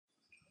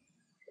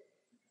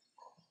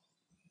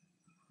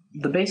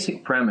The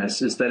basic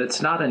premise is that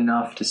it's not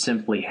enough to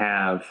simply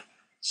have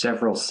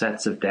several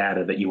sets of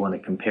data that you want to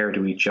compare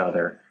to each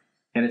other.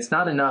 And it's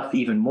not enough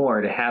even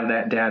more to have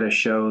that data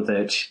show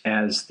that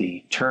as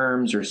the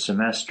terms or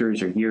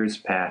semesters or years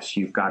pass,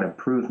 you've got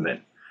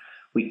improvement.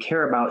 We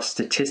care about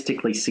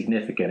statistically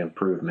significant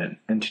improvement.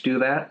 And to do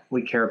that,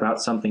 we care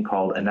about something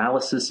called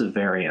analysis of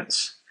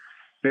variance.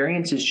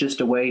 Variance is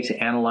just a way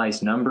to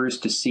analyze numbers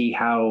to see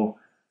how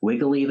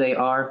wiggly they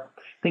are.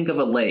 Think of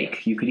a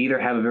lake. You could either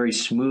have a very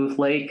smooth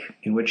lake,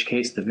 in which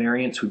case the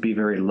variance would be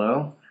very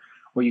low,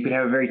 or you could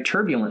have a very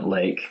turbulent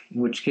lake, in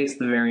which case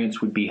the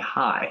variance would be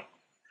high.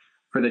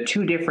 For the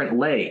two different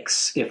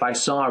lakes, if I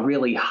saw a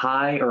really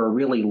high or a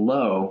really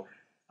low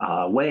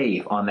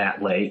wave on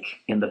that lake,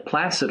 in the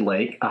placid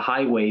lake, a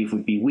high wave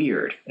would be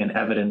weird and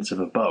evidence of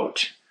a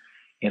boat.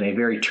 In a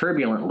very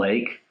turbulent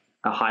lake,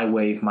 a high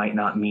wave might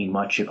not mean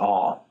much at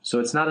all. So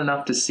it's not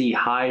enough to see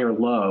high or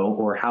low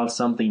or how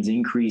something's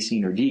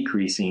increasing or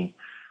decreasing.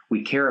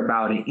 We care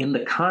about it in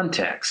the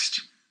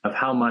context of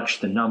how much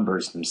the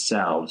numbers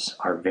themselves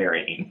are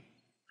varying.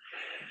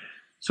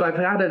 So I've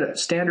added a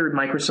standard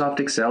Microsoft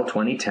Excel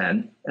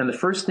 2010, and the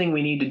first thing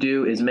we need to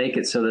do is make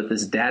it so that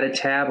this data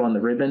tab on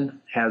the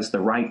ribbon has the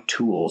right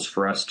tools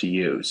for us to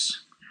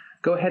use.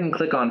 Go ahead and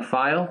click on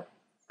File,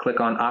 click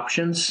on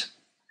Options,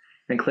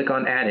 and click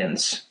on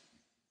Add-ins.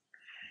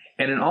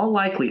 And in all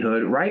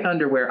likelihood, right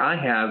under where I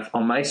have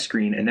on my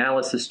screen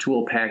Analysis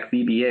Tool Pack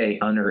VBA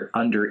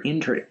under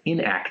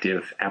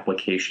Inactive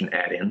Application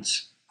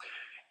Add-ins,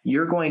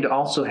 you're going to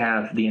also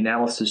have the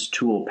Analysis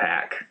Tool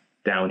Pack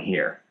down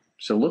here.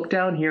 So look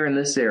down here in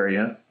this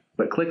area,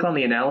 but click on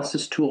the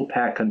Analysis Tool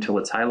Pack until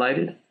it's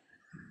highlighted.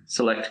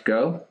 Select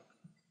Go,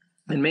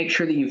 and make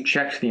sure that you've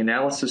checked the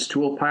Analysis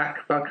Tool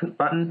Pack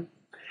button,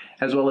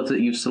 as well as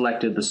that you've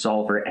selected the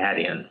Solver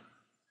add-in.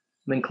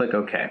 Then click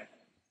OK.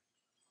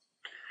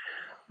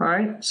 All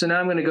right, so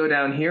now I'm going to go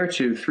down here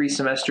to 3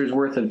 semesters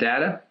worth of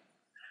data.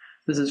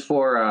 This is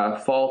for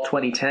Fall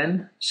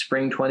 2010,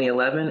 Spring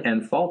 2011,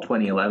 and Fall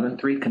 2011,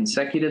 3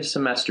 consecutive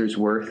semesters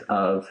worth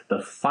of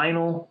the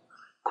final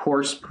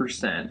course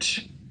percent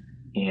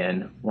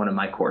in one of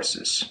my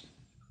courses.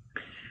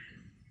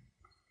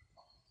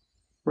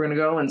 We're going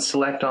to go and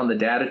select on the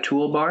data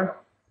toolbar.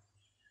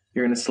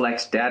 You're going to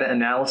select data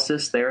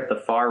analysis there at the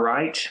far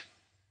right.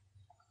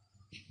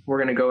 We're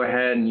going to go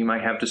ahead and you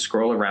might have to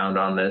scroll around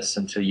on this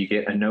until you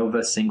get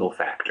Anova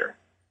Single-Factor,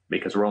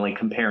 because we're only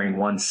comparing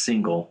one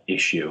single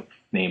issue,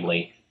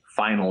 namely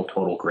final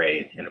total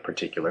grade in a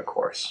particular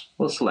course.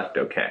 We'll select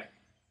OK.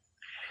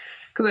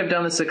 Because I've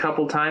done this a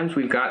couple times,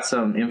 we've got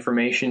some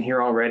information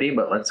here already,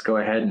 but let's go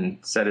ahead and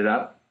set it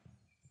up.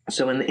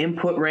 So in the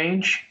input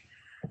range,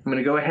 I'm going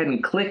to go ahead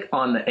and click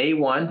on the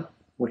A1,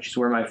 which is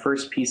where my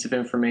first piece of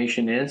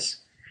information is.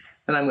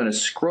 Then I'm going to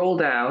scroll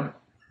down.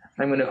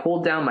 I'm going to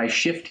hold down my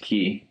Shift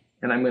key,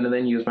 and I'm going to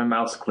then use my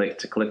mouse click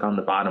to click on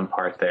the bottom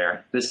part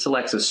there. This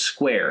selects a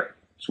square's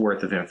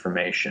worth of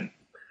information.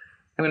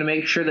 I'm going to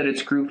make sure that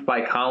it's grouped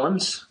by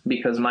columns,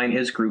 because mine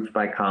is grouped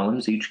by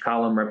columns. Each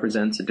column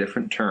represents a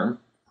different term.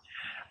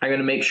 I'm going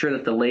to make sure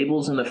that the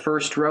labels in the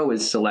first row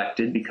is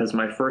selected, because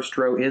my first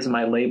row is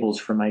my labels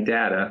for my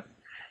data.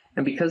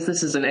 And because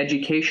this is an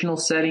educational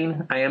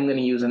setting, I am going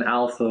to use an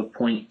alpha of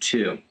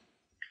 0.2.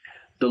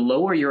 The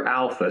lower your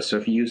alpha, so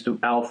if you used an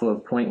alpha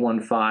of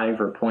 0.15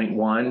 or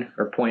 0.1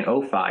 or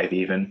 0.05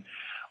 even,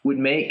 would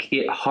make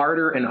it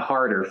harder and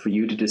harder for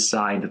you to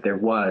decide that there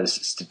was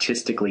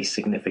statistically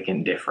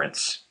significant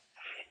difference.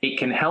 It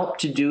can help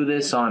to do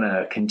this on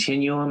a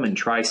continuum and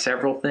try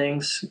several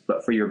things,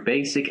 but for your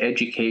basic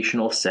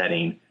educational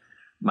setting,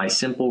 my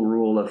simple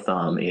rule of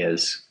thumb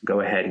is go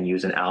ahead and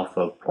use an alpha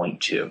of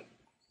 0.2.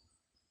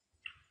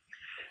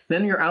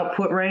 Then your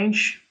output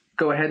range,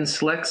 go ahead and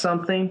select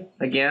something.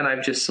 Again,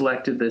 I've just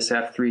selected this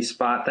F3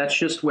 spot. That's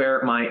just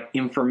where my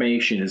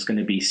information is going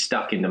to be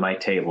stuck into my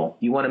table.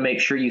 You want to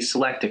make sure you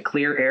select a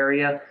clear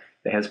area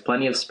that has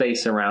plenty of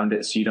space around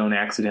it so you don't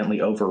accidentally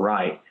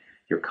overwrite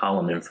your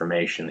column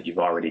information that you've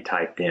already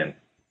typed in.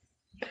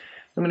 I'm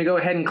going to go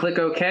ahead and click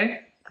OK.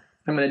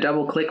 I'm going to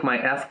double click my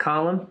F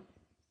column.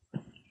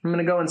 I'm going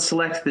to go and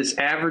select this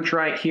average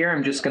right here.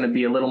 I'm just going to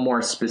be a little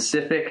more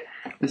specific.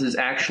 This is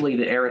actually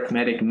the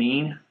arithmetic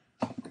mean.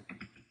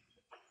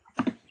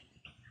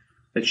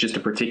 It's just a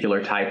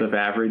particular type of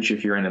average.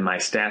 If you're in my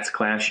stats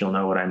class, you'll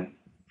know what I'm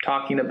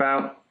talking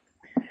about.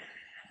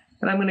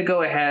 And I'm going to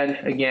go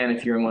ahead, again,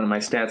 if you're in one of my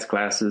stats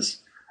classes,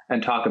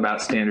 and talk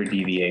about standard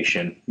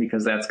deviation,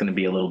 because that's going to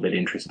be a little bit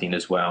interesting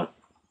as well.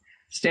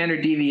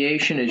 Standard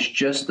deviation is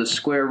just the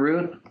square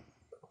root.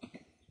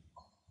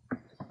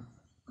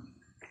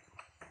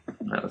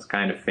 I was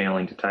kind of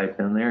failing to type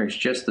in there. It's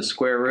just the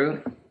square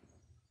root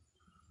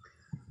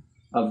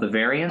of the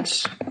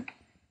variance.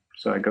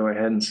 So I go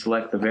ahead and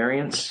select the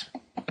variance.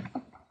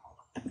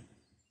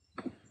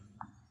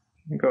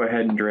 Go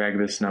ahead and drag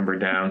this number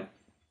down.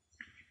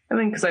 And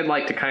then, because I'd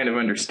like to kind of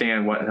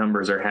understand what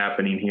numbers are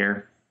happening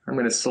here, I'm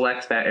going to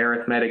select that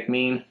arithmetic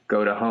mean,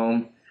 go to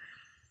home,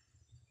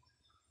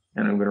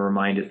 and I'm going to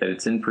remind it that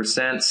it's in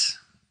percents,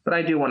 but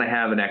I do want to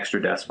have an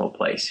extra decimal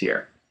place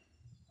here.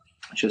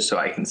 just so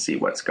I can see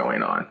what's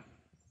going on.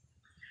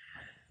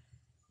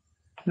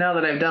 Now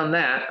that I've done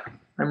that,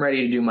 I'm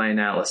ready to do my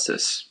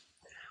analysis.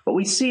 What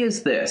we see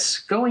is this.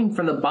 Going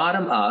from the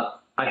bottom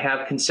up, I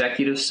have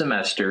consecutive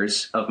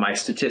semesters of my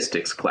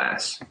statistics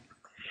class.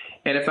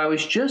 And if I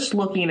was just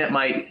looking at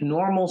my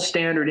normal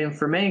standard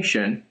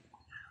information,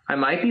 I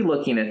might be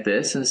looking at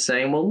this and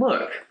saying, well,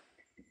 look,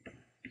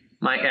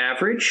 my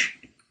average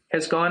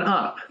has gone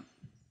up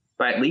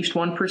by at least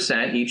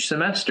 1% each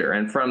semester.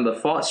 And from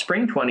the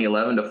spring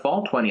 2011 to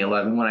fall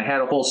 2011, when I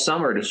had a whole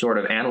summer to sort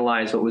of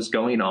analyze what was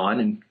going on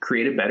and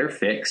create a better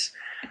fix,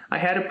 I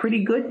had a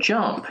pretty good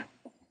jump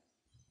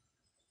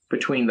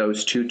between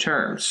those two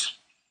terms.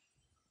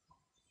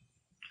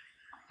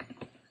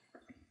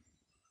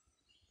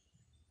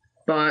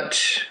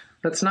 But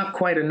that's not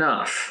quite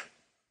enough.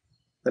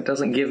 That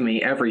doesn't give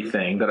me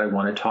everything that I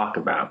want to talk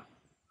about.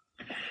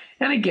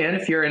 And again,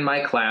 if you're in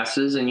my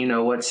classes and you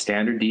know what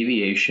standard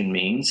deviation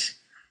means,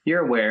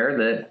 you're aware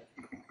that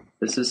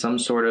this is some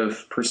sort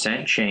of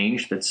percent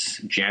change that's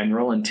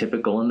general and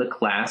typical in the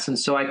class. And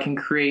so I can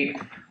create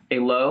a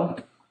low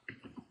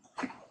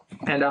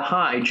and a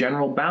high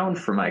general bound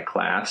for my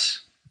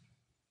class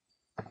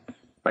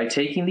by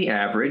taking the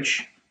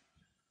average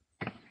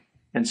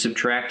and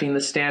subtracting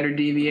the standard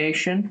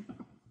deviation.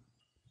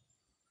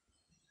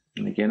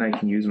 And again, I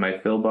can use my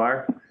fill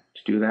bar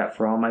to do that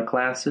for all my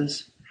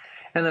classes.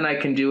 And then I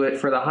can do it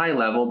for the high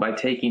level by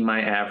taking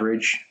my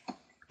average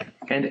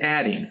and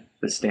adding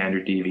the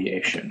standard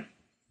deviation.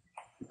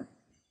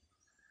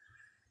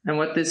 And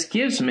what this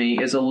gives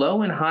me is a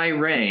low and high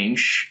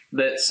range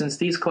that, since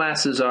these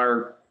classes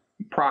are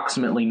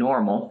approximately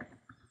normal,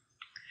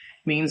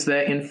 means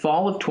that in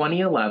fall of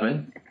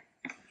 2011,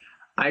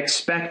 I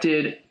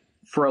expected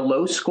for a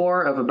low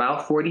score of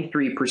about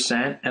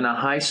 43% and a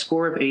high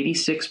score of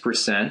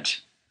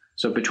 86%,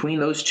 so between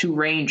those two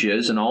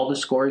ranges and all the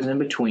scores in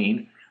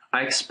between,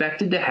 I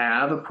expected to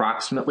have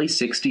approximately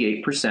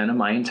 68% of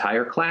my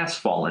entire class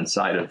fall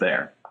inside of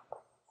there.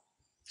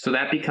 So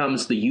that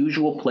becomes the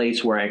usual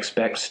place where I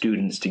expect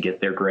students to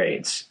get their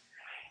grades.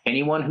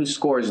 Anyone who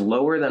scores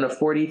lower than a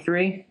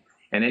 43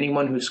 and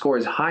anyone who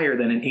scores higher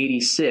than an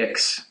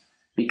 86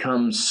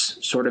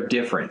 becomes sort of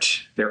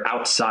different. They're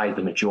outside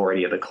the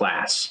majority of the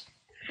class.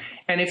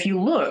 And if you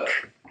look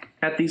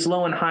at these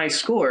low and high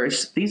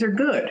scores, these are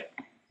good.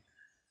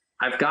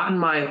 I've gotten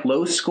my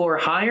low score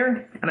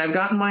higher, and I've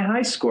gotten my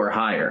high score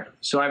higher.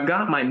 So I've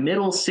got my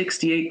middle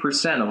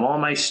 68% of all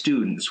my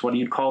students, what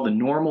you'd call the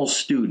normal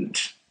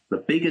student, the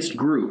biggest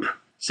group,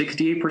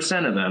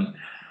 68% of them,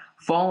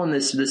 fall in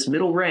this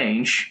middle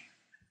range,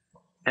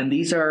 and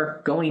these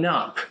are going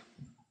up.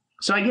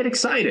 So I get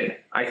excited.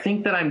 I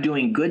think that I'm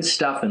doing good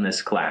stuff in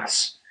this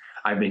class.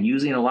 I've been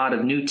using a lot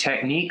of new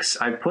techniques.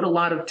 I've put a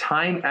lot of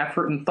time,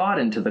 effort, and thought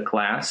into the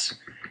class.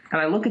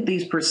 And I look at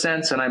these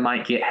percents and I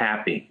might get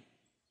happy.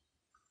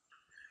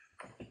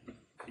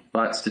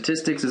 But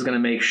statistics is going to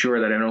make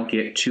sure that I don't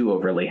get too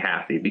overly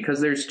happy,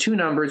 because there's two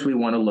numbers we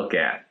want to look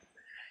at.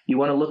 You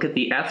want to look at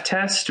the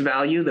F-test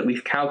value that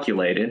we've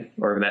calculated,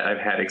 or that I've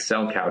had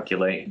Excel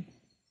calculate,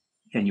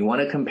 and you want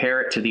to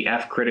compare it to the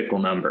F-critical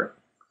number.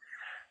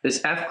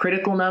 This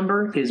F-critical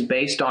number is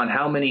based on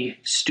how many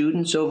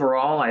students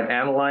overall I've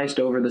analyzed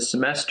over the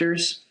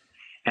semesters,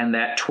 and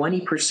that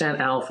 20%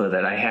 alpha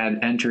that I had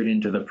entered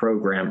into the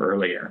program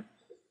earlier.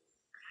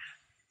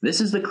 This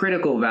is the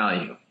critical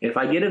value. If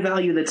I get a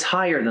value that's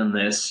higher than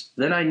this,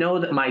 then I know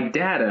that my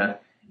data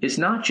is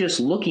not just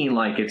looking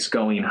like it's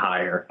going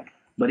higher,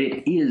 but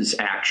it is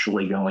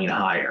actually going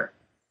higher.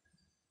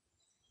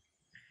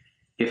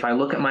 If I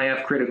look at my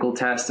F-critical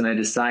test and I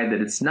decide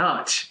that it's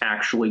not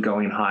actually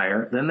going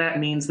higher, then that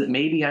means that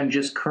maybe I'm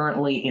just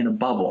currently in a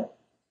bubble.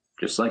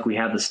 Just like we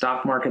had the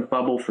stock market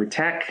bubble for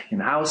tech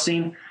and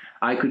housing,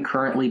 I could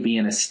currently be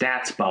in a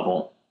stats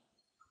bubble.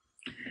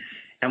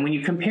 And when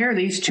you compare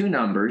these two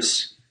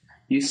numbers,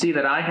 you see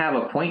that I have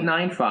a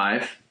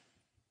 0.95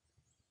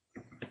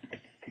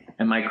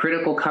 and my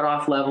critical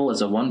cutoff level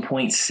is a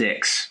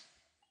 1.6.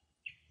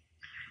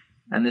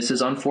 And this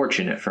is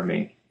unfortunate for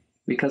me,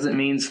 because it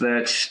means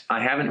that I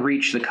haven't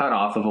reached the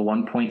cutoff of a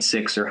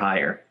 1.6 or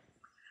higher.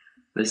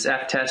 This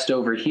F-test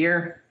over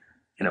here,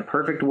 in a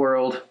perfect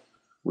world,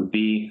 would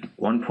be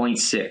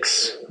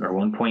 1.6 or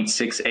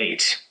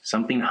 1.68,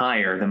 something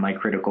higher than my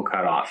critical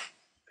cutoff.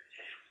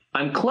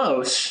 I'm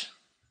close,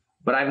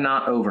 but I'm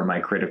not over my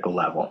critical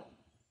level.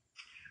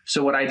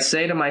 So what I'd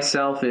say to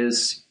myself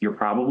is, you're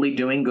probably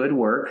doing good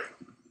work.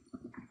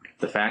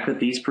 The fact that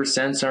these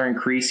percents are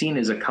increasing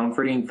is a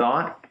comforting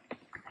thought.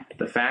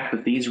 The fact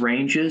that these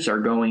ranges are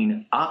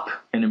going up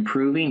and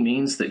improving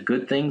means that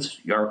good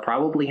things are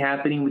probably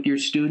happening with your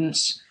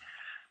students,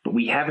 but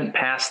we haven't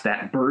passed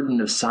that burden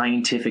of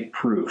scientific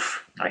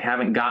proof. I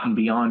haven't gotten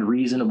beyond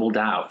reasonable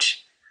doubt.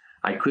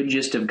 I could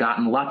just have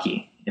gotten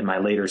lucky in my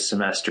later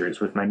semesters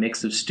with my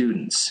mix of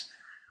students.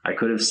 I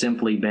could have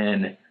simply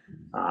been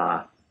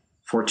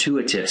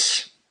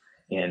fortuitous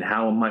in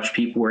how much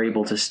people were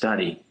able to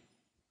study.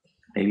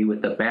 Maybe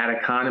with the bad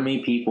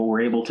economy, people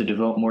were able to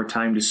devote more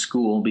time to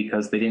school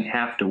because they didn't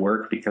have to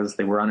work because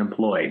they were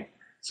unemployed.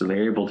 so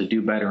they're able to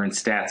do better in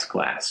stats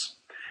class.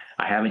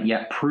 I haven't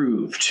yet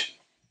proved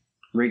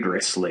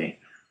rigorously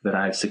that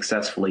I've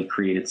successfully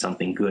created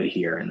something good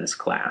here in this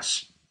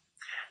class.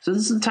 So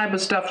this is the type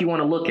of stuff you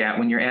want to look at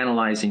when you're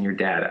analyzing your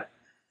data.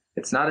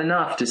 It's not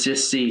enough to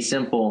just see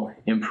simple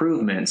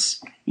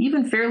improvements,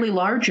 even fairly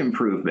large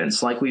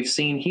improvements like we've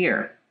seen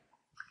here.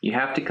 You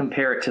have to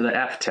compare it to the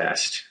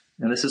F-test,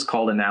 and this is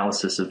called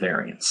analysis of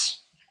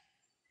variance.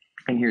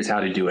 And here's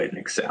how to do it in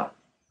Excel.